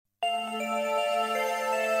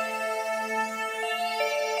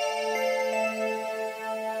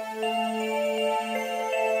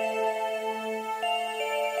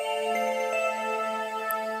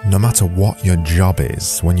no matter what your job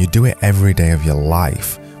is, when you do it every day of your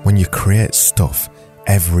life, when you create stuff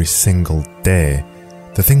every single day,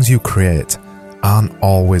 the things you create aren't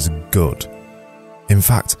always good. In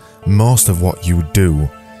fact, most of what you do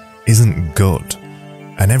isn't good,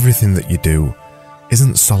 and everything that you do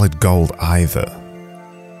isn't solid gold either.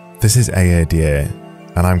 This is AADA,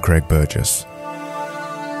 and I'm Craig Burgess.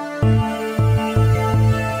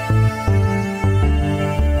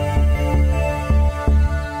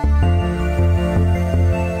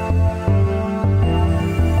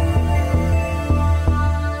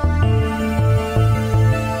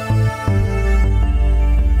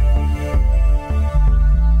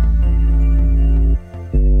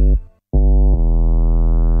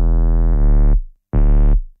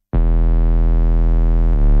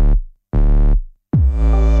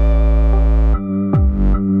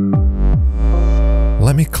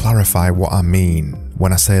 Let me clarify what I mean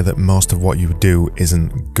when I say that most of what you do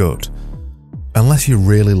isn't good. Unless you're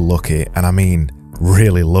really lucky, and I mean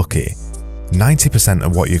really lucky, 90%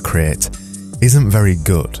 of what you create isn't very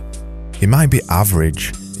good. It might be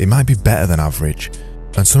average, it might be better than average,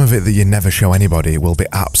 and some of it that you never show anybody will be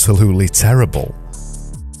absolutely terrible.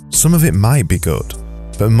 Some of it might be good,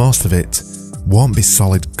 but most of it won't be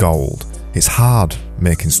solid gold. It's hard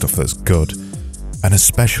making stuff that's good, and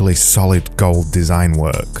especially solid gold design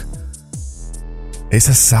work. It's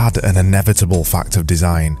a sad and inevitable fact of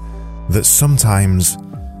design that sometimes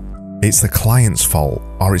it's the client's fault,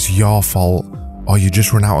 or it's your fault, or you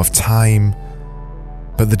just run out of time,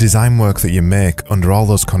 but the design work that you make under all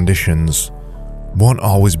those conditions won't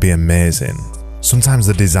always be amazing. Sometimes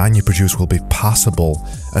the design you produce will be passable,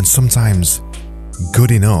 and sometimes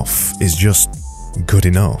good enough is just good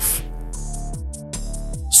enough.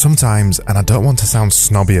 Sometimes, and I don't want to sound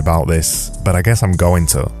snobby about this, but I guess I'm going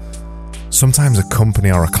to, sometimes a company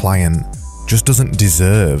or a client just doesn't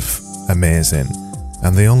deserve amazing,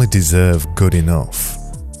 and they only deserve good enough.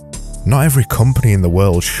 Not every company in the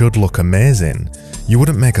world should look amazing. You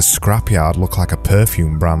wouldn't make a scrapyard look like a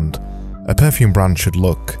perfume brand. A perfume brand should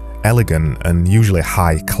look elegant and usually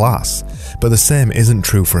high class, but the same isn't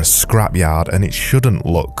true for a scrapyard, and it shouldn't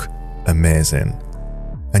look amazing.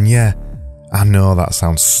 And yeah, I know that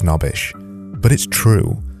sounds snobbish, but it's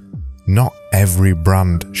true. Not every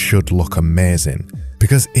brand should look amazing,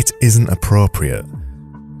 because it isn't appropriate.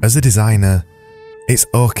 As a designer, it's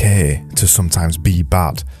okay to sometimes be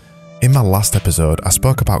bad. In my last episode, I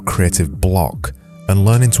spoke about creative block and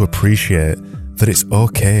learning to appreciate that it's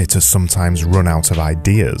okay to sometimes run out of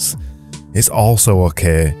ideas. It's also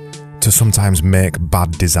okay to sometimes make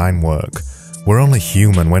bad design work. We're only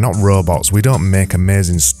human, we're not robots, we don't make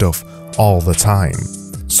amazing stuff all the time.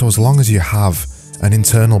 So as long as you have an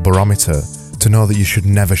internal barometer to know that you should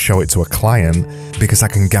never show it to a client, because I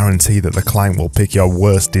can guarantee that the client will pick your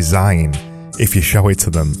worst design if you show it to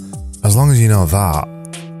them. As long as you know that,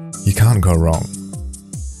 you can't go wrong.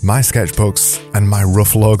 My sketchbooks and my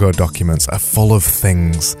rough logo documents are full of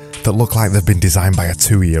things that look like they've been designed by a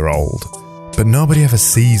 2-year-old, but nobody ever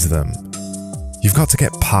sees them. You've got to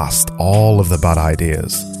get past all of the bad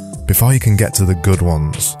ideas before you can get to the good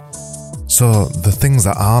ones. So the things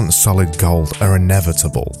that aren't solid gold are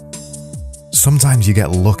inevitable. Sometimes you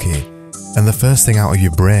get lucky and the first thing out of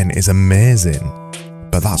your brain is amazing,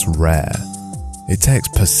 but that's rare. It takes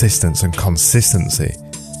persistence and consistency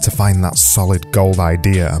to find that solid gold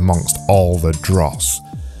idea amongst all the dross.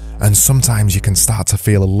 And sometimes you can start to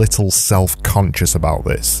feel a little self-conscious about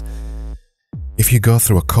this. If you go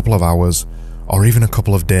through a couple of hours or even a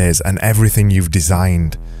couple of days and everything you've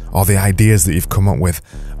designed or the ideas that you've come up with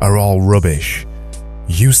are all rubbish,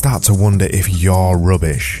 you start to wonder if you're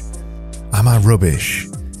rubbish. Am I rubbish?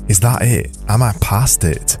 Is that it? Am I past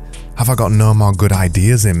it? Have I got no more good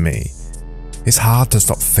ideas in me? It's hard to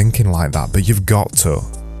stop thinking like that, but you've got to.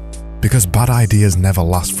 Because bad ideas never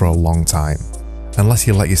last for a long time, unless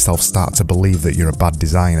you let yourself start to believe that you're a bad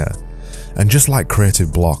designer. And just like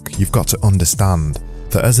creative block, you've got to understand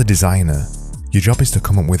that as a designer, your job is to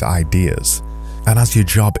come up with ideas. And as your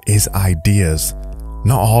job is ideas,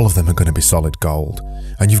 not all of them are going to be solid gold.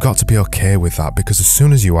 And you've got to be okay with that, because as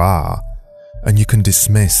soon as you are, and you can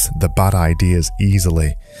dismiss the bad ideas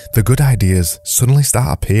easily, the good ideas suddenly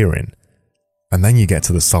start appearing. And then you get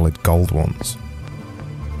to the solid gold ones.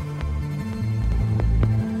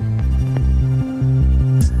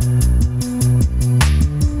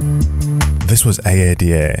 This was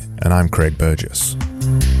AADA, and I'm Craig Burgess.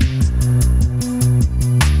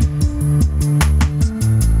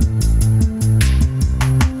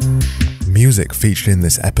 Music featured in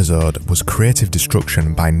this episode was Creative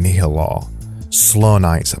Destruction by Nihilore, Slow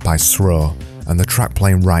Nights by Sro, and the track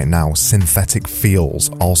playing right now, Synthetic Feels,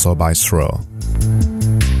 also by Sro.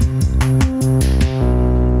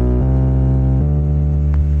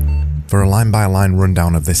 For a line-by-line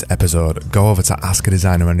rundown of this episode, go over to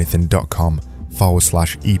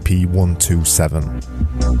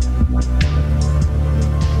askadesigneranything.com/EP127.